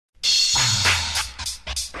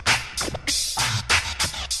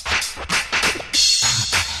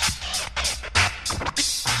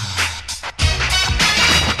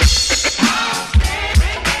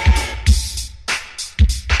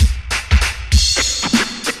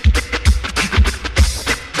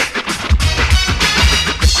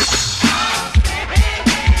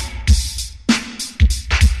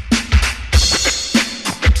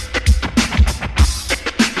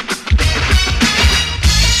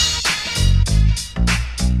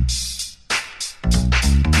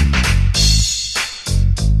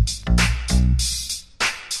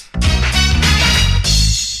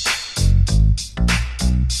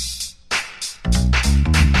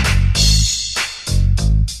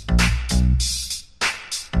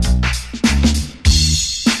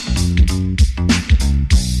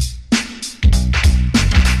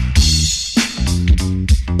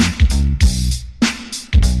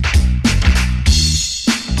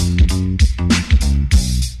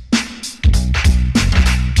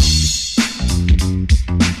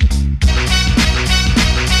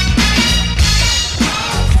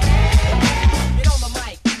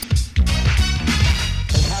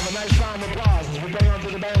nice round of applause as we bring on to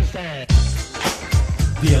the bandstand.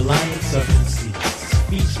 The Alliance of MCs,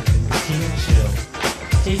 featuring the King of Chill,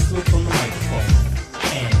 Tasteful from the microphone,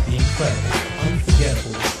 and the incredible,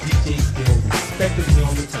 unforgettable DJ Skill, respectively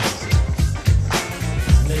on the turntable.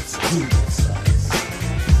 Let's do this, guys.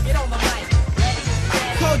 Get on the mic.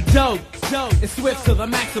 So dope, it's swift to the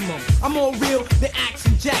maximum. I'm more real than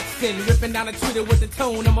Action Jackson, ripping down the Twitter with the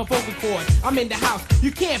tone of my vocal cord. I'm in the house,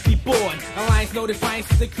 you can't be bored. Alliance no defiance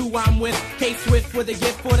to the crew I'm with. K-Swift with a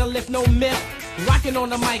gift for the lift, no myth. Rocking on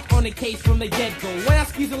the mic on the case from the get-go. When I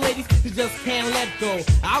squeeze the ladies, you just can't let go.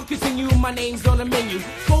 I'll continue, my name's on the menu.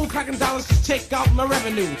 Cold clocking dollars, just check out my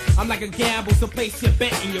revenue. I'm like a gamble, so place your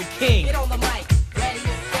bet in your king. Get on the mic. Ready,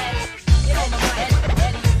 steady. Get on the mic.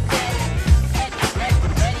 Ready, steady.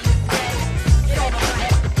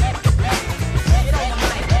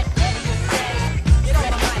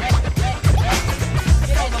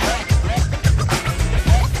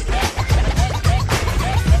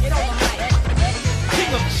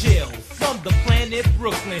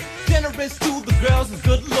 Brooklyn, generous to the girls is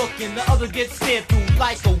good looking. The other gets stared through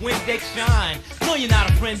like a Windex shine. No, you're not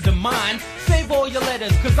a friend of mine. Save all your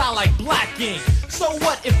letters, cause I like black ink. So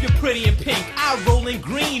what if you're pretty in pink? I roll in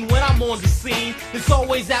green when I'm on the scene. It's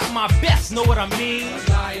always at my best, know what I mean?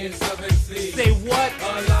 Alliance of MCs. Say what?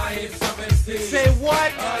 Alliance of MCs. Say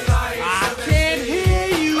what? Alliance